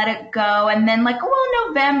kind of let it go. And then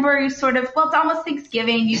November, you sort of, it's almost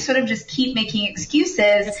Thanksgiving. You sort of just keep making excuses.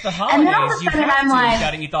 It's the holidays. And then all of a sudden I'm like, you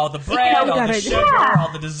got to eat all the bread, all the sugar,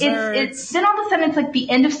 all the desserts. Then all of a sudden it's like the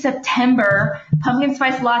end of September, pumpkin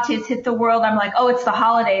spice lattes hit the world. I'm like, oh, it's the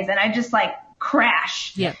holidays. And I just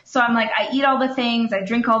crash. Yep. So I'm like, I eat all the things, I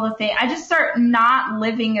drink all the things. I just start not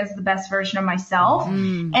living as the best version of myself.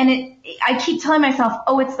 And I keep telling myself,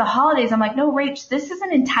 oh, it's the holidays. I'm like, no, Rach, this is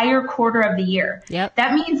an entire quarter of the year. Yep.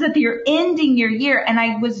 That means that you're ending your year. And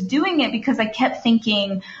I was doing it because I kept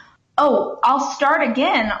thinking, oh, I'll start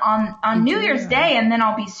again on New Year's Day and then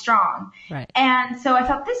I'll be strong. Right. And so I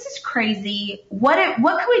thought, this is crazy. What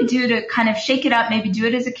can we do to kind of shake it up, maybe do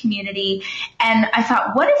it as a community? And I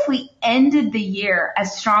thought, what if we ended the year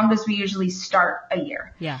as strong as we usually start a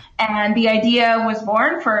year? Yeah. And the idea was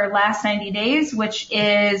born for Last 90 Days, which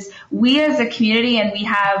is we as a community, and we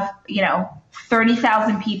have,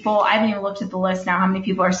 30,000 people. I haven't even looked at the list now, how many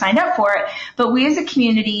people are signed up for it. But we as a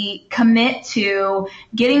community commit to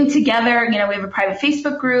getting together. We have a private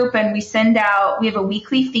Facebook group, and we have a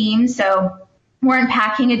weekly theme. So we're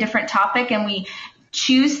unpacking a different topic, and we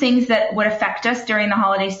choose things that would affect us during the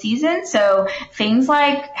holiday season. So things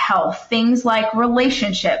like health, things like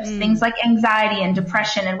relationships, things like anxiety and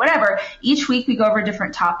depression and whatever. Each week we go over a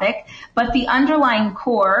different topic. But the underlying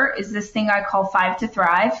core is this thing I call 5 to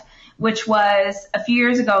Thrive, which was a few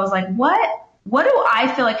years ago. I was like, what do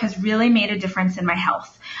I feel like has really made a difference in my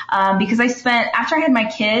health? Because after I had my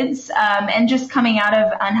kids, and just coming out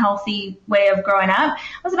of unhealthy way of growing up, I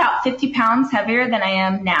was about 50 pounds heavier than I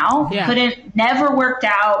am now. Yeah. Never worked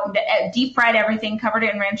out, deep fried everything, covered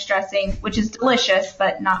it in ranch dressing, which is delicious,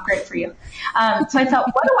 but not great for you. So I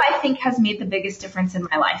thought, what do I think has made the biggest difference in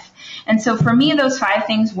my life? And so for me, those 5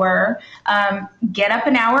 things were, get up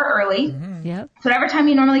an hour early. Yep. So whatever time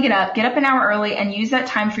you normally get up an hour early and use that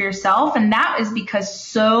time for yourself. And that is because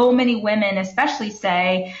so many women especially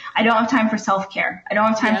say, I don't have time for self-care. I don't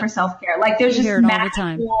have time for self-care. Like there's just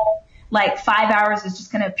magical, like 5 hours is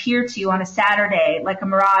just going to appear to you on a Saturday, like a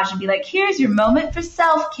mirage, and be like, here's your moment for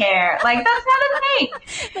self-care. Like that's not a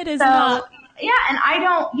thing. It is not. Yeah, and I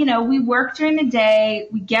don't, we work during the day,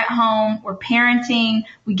 we get home, we're parenting,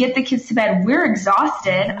 we get the kids to bed, we're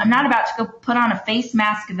exhausted. I'm not about to go put on a face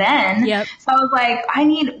mask then. Yep. So I was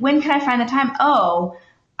like, when can I find the time? Oh,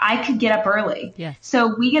 I could get up early. Yes.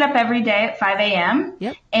 So we get up every day at 5 a.m.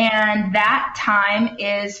 Yep. And that time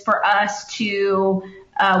is for us to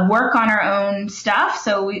work on our own stuff.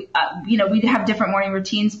 So we have different morning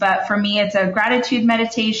routines, but for me, it's a gratitude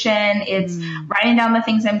meditation. It's writing down the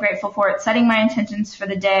things I'm grateful for. It's setting my intentions for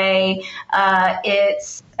the day.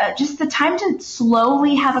 It's just the time to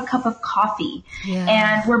slowly have a cup of coffee.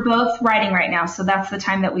 Yeah. And we're both writing right now. So that's the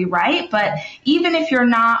time that we write. But even if you're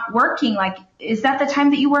not working, is that the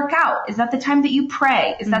time that you work out? Is that the time that you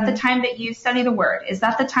pray? Is that the time that you study the word? Is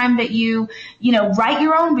that the time that you write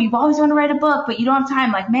your own? You've always wanted to write a book, but you don't have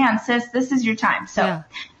time. Like, man, sis, this is your time. So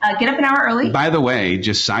get up an hour early. By the way,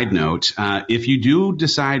 just side note, if you do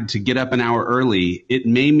decide to get up an hour early, it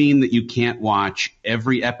may mean that you can't watch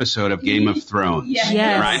every episode of Game of Thrones.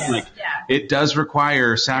 Yes. Right? It does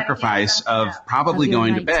require sacrifice of probably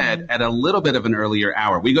going to bed at a little bit of an earlier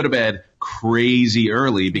hour. We go to bed crazy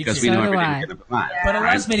early because we know every day we get up at 5. But it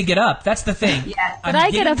allows me to get up. That's the thing. Yes. But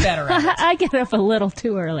I get up better at it. I get up a little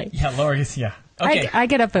too early. Yeah, Lori's, Okay. I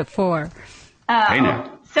get up at 4. Hey,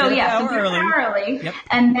 now. So Get yeah, an so hour get an hour early. Yep.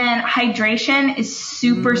 And then hydration is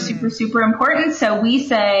super, super important. So we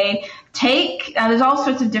say there's all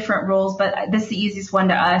sorts of different rules, but this is the easiest one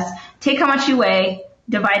to us. Take how much you weigh,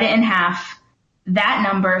 divide it in half, that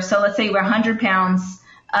number. So let's say you were 100 pounds,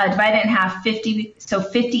 divide it in half,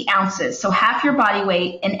 50 ounces. So half your body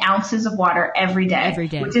weight in ounces of water every day,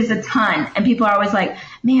 which is a ton. And people are always like,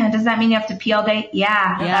 man, does that mean you have to pee all day?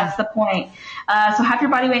 Yeah. That's the point. So half your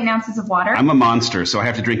body weight in ounces of water. I'm a monster, so I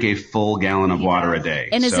have to drink a full gallon of water a day.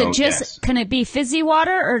 And is it just, can it be fizzy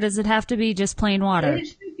water or does it have to be just plain water? It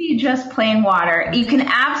should be just plain water. Okay. You can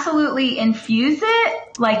absolutely infuse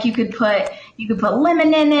it. Like you could put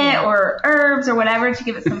lemon in it or herbs or whatever to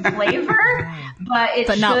give it some flavor,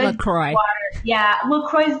 but not LaCroix. Water. Yeah.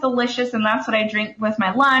 LaCroix is delicious, and that's what I drink with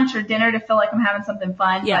my lunch or dinner to feel like I'm having something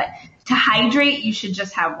fun. Yeah. But to hydrate, you should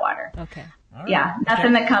just have water. Okay. Right. Yeah,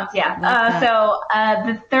 nothing that comes. Yeah. So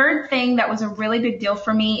the third thing that was a really big deal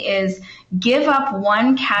for me is give up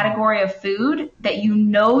one category of food that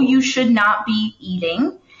you should not be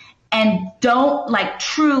eating, and don't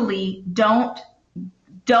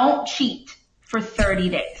cheat for 30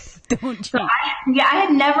 days. Don't cheat. So I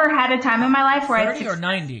had never had a time in my life where 30 or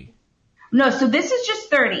 90? No, so this is just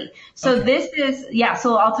 30. So this is,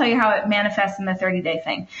 so I'll tell you how it manifests in the 30-day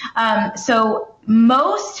thing. So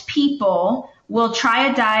most people will try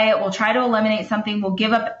a diet, will try to eliminate something, will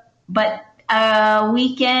give up, but a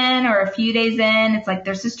weekend or a few days in, it's like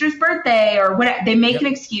their sister's birthday or whatever. They make an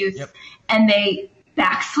excuse and they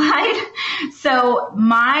backslide. So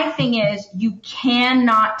my thing is you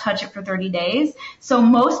cannot touch it for 30 days. So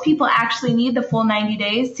most people actually need the full 90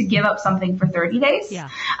 days to give up something for 30 days. Yeah.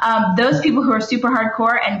 Those people who are super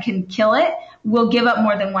hardcore and can kill it will give up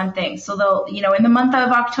more than one thing. So they'll, in the month of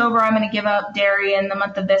October, I'm going to give up dairy. In the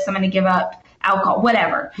month of this, I'm going to give up alcohol,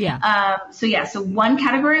 whatever. Yeah. So one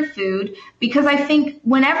category of food, because I think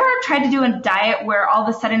whenever I try to do a diet where all of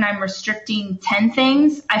a sudden I'm restricting 10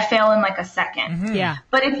 things, I fail in like a second. Mm-hmm. Yeah.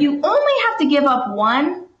 But if you only have to give up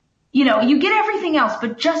one, you get everything else,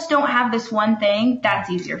 but just don't have this one thing, that's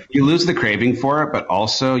easier for you. You lose the craving for it, but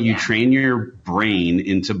also you train your brain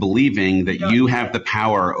into believing that you have the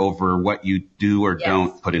power over what you do or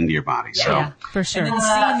don't put into your body. Yeah. So Yeah, for sure. And then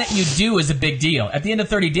seeing that you do is a big deal. At the end of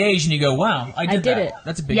 30 days, and you go, wow, I did did that. it.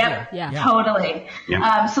 That's a big deal. Yeah. Totally.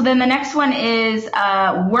 Yeah. So then the next one is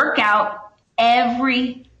workout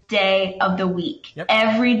every day of the week. Yep.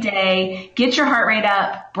 Every day, get your heart rate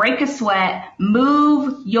up, break a sweat,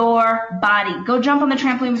 move your body. Go jump on the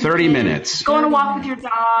trampoline with 30 your kids, minutes. Go on a walk with your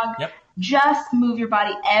dog. Yep. Just move your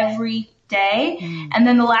body every day. And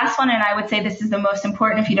then the last one, and I would say this is the most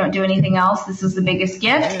important if you don't do anything else, this is the biggest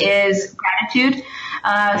gift, is gratitude.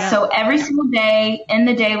 So every single day, end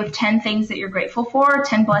the day with 10 things that you're grateful for,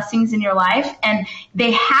 10 blessings in your life. And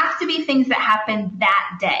they have to be things that happen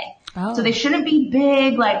that day. Oh. So they shouldn't be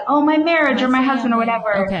big, like, oh, my marriage or my husband or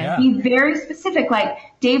whatever. Okay. Yeah. Be very specific, like,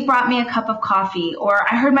 Dave brought me a cup of coffee, or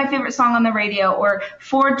I heard my favorite song on the radio, or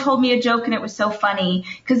Ford told me a joke and it was so funny.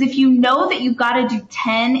 Because if you know that you've got to do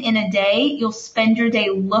 10 in a day, you'll spend your day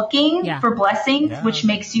looking for blessings, which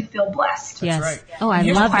makes you feel blessed. Yes. right. Oh, I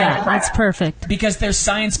Here's love the that. part. That's perfect. Because there's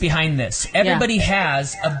science behind this. Everybody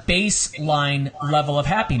has a baseline level of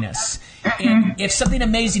happiness. And if something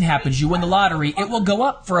amazing happens, you win the lottery, it will go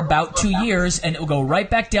up for about 2 years and it will go right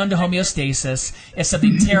back down to homeostasis. If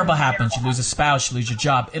something terrible happens, you lose a spouse, you lose your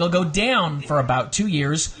job, it'll go down for about 2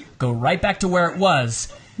 years, go right back to where it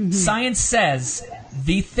was. Science says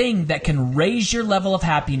the thing that can raise your level of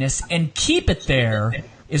happiness and keep it there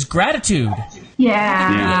is gratitude.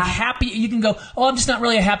 Yeah. You can go, oh, I'm just not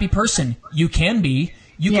really a happy person. You can be.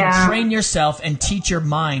 You can train yourself and teach your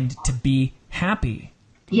mind to be happy.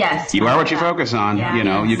 Yes. You are what you focus on.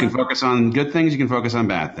 Yeah. You can focus on good things. You can focus on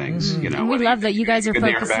bad things. And we love that you guys are good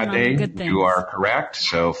day or focusing bad on day, the good things. You are correct.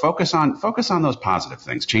 So focus on those positive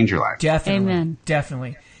things. Change your life. Definitely. Amen.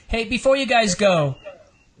 Definitely. Hey, before you guys go,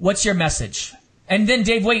 what's your message? And then,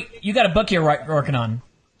 Dave, wait, you got a book you're working on.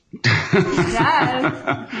 Yes. Do you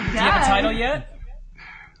have a title yet?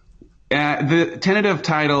 The tentative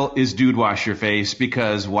title is Dude Wash Your Face,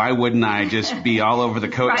 because why wouldn't I just be all over the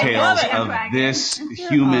coattails Right. of this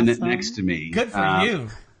human next to me? Good for you.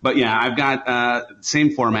 But yeah, I've got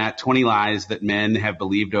same format, 20 lies that men have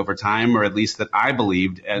believed over time, or at least that I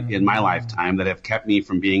believed in my lifetime, that have kept me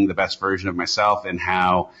from being the best version of myself, and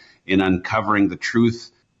how in uncovering the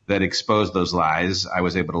truth that exposed those lies, I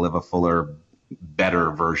was able to live a fuller,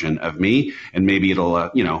 better version of me. And maybe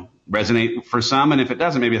it'll, resonate for some. And if it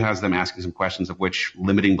doesn't, maybe it has them asking some questions of which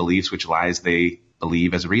limiting beliefs, which lies they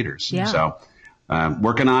believe as readers. Yeah. So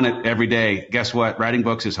working on it every day. Guess what? Writing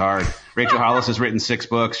books is hard. Rachel Hollis has written 6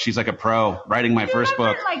 books. She's like a pro. Writing my first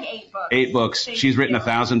book. Like 8 books. 8 books. She's written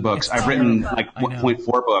 1,000 books. I've written like 1.4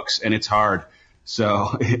 books, and it's hard.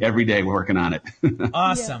 So every day we're working on it.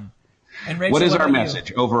 Awesome. And Rachel, What is our about you?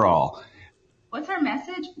 message overall? What's our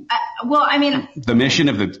message? The mission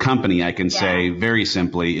of the company, I can say very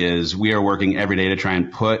simply, is we are working every day to try and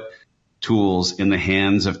put tools in the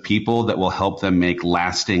hands of people that will help them make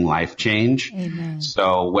lasting life change. Amen.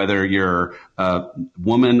 So whether you're a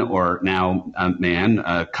woman or now a man,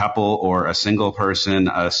 a couple or a single person,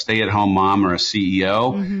 a stay-at-home mom or a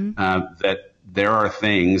CEO, that there are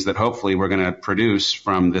things that hopefully we're going to produce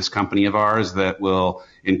from this company of ours that will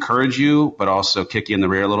encourage you, but also kick you in the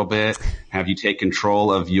rear a little bit, have you take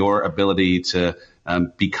control of your ability to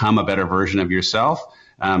become a better version of yourself.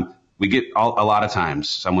 We get a lot of times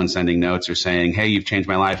someone sending notes or saying, hey, you've changed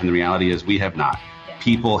my life. And the reality is we have not.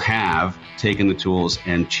 People have taken the tools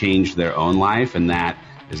and changed their own life. And that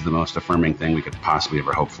is the most affirming thing we could possibly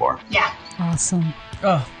ever hope for. Yeah. Awesome.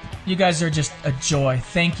 Oh, you guys are just a joy.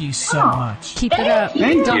 Thank you so much. Keep it up.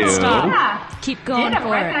 Thank Don't you. stop. Yeah. Keep going Get for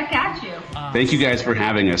right it. back at you. Thank you guys for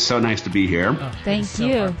having us. So nice to be here. Thank So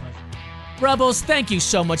you. our pleasure. Rebels, thank you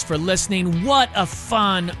so much for listening. What a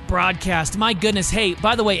fun broadcast. My goodness. Hey,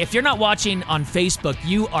 by the way, if you're not watching on Facebook,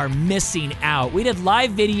 you are missing out. We did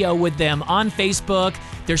live video with them on Facebook.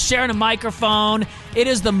 They're sharing a microphone. It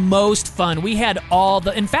is the most fun. We had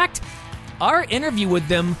in fact, our interview with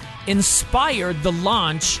them inspired the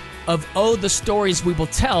launch of Oh, the Stories We Will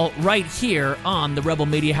Tell right here on the Rebel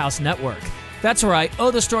Media House Network. That's right. Oh,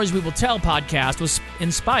 the Stories We Will Tell podcast was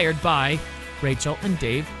inspired by Rachel and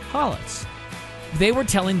Dave Hollis. They were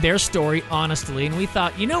telling their story honestly, and we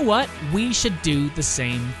thought, you know what? We should do the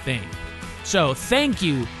same thing. So thank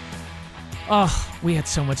you. Oh, we had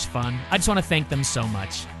so much fun. I just want to thank them so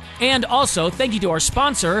much. And also, thank you to our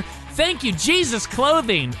sponsor, Thank You Jesus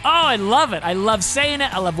Clothing. Oh, I love it. I love saying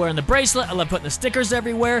it. I love wearing the bracelet. I love putting the stickers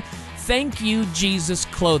everywhere. Thank You Jesus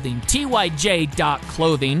Clothing.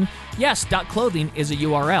 TYJ.clothing. Yes, .clothing is a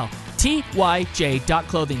URL.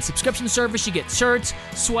 TYJ.clothing. Subscription service. You get shirts,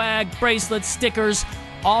 swag, bracelets, stickers,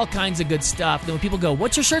 all kinds of good stuff. Then when people go,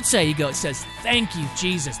 what's your shirt say? You go, it says, Thank You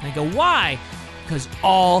Jesus. And they go, why? Because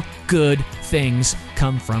all good things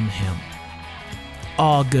come from Him.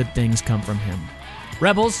 All good things come from Him.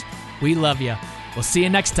 Rebels, we love you. We'll see you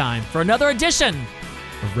next time for another edition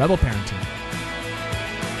of Rebel Parenting.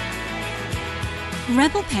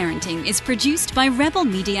 Rebel Parenting is produced by Rebel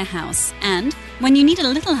Media House, and when you need a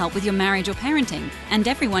little help with your marriage or parenting, and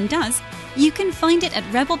everyone does, you can find it at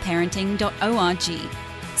rebelparenting.org.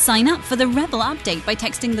 Sign up for the Rebel Update by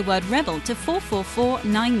texting the word REBEL to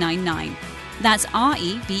 444999. That's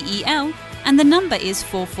REBEL, and the number is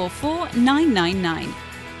 444999.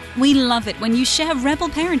 We love it when you share Rebel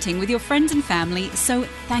Parenting with your friends and family, so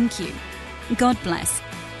thank you. God bless.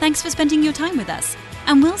 Thanks for spending your time with us,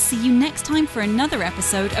 and we'll see you next time for another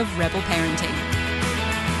episode of Rebel Parenting.